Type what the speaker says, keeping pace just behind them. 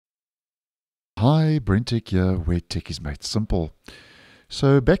Hi, BrenTech here, where tech is made simple.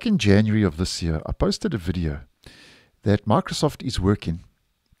 So back in January of this year, I posted a video that Microsoft is working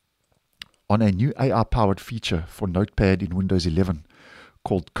on a new AI-powered feature for Notepad in Windows 11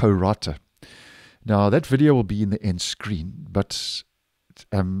 called Co-Writer. Now, that video will be in the end screen, but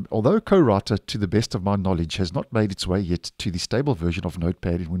although Co-Writer, to the best of my knowledge, has not made its way yet to the stable version of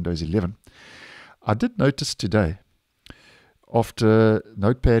Notepad in Windows 11, I did notice today, after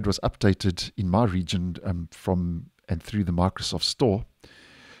Notepad was updated in my region from and through the Microsoft Store,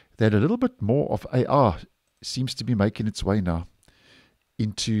 that a little bit more of AI seems to be making its way now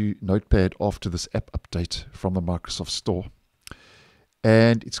into Notepad after this app update from the Microsoft Store.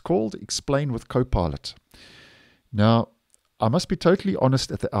 And it's called Explain with Copilot. Now, I must be totally honest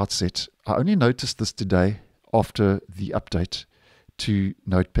at the outset. I only noticed this today after the update to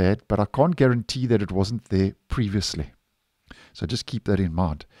Notepad, but I can't guarantee that it wasn't there previously. So just keep that in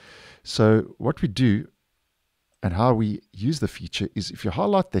mind. So what we do and how we use the feature is if you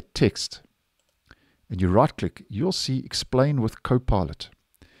highlight that text and you right click, you'll see Explain with Copilot.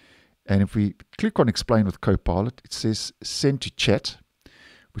 And if we click on Explain with Copilot, it says Send to Chat,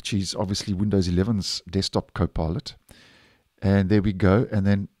 which is obviously Windows 11's desktop Copilot. And there we go. And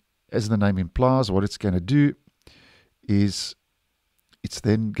then as the name implies, what it's going to do is it's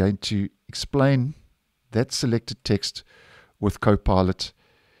then going to explain that selected text with Copilot,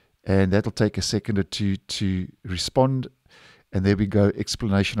 and that'll take a second or two to respond. And there we go,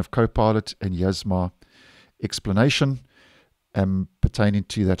 explanation of Copilot, and here's my explanation pertaining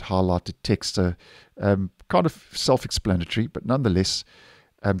to that highlighted text. So kind of self-explanatory, but nonetheless,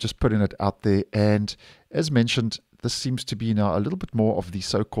 just putting it out there. And as mentioned, this seems to be now a little bit more of the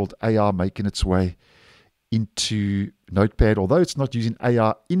so-called AI making its way into Notepad. Although it's not using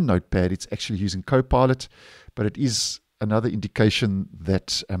AI in Notepad, it's actually using Copilot, but it is another indication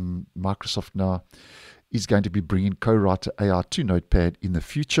that Microsoft now is going to be bringing Co-Writer AI to Notepad in the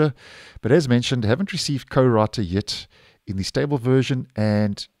future. But as mentioned, haven't received Co-Writer yet in the stable version,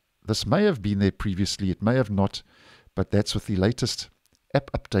 and this may have been there previously, it may have not, but that's with the latest app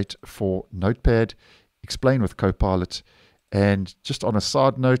update for Notepad, Explain with Copilot. And just on a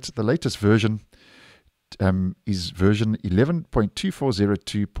side note, the latest version is version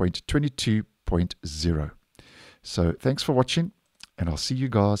 11.2402.22.0. So thanks for watching, and I'll see you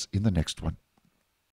guys in the next one.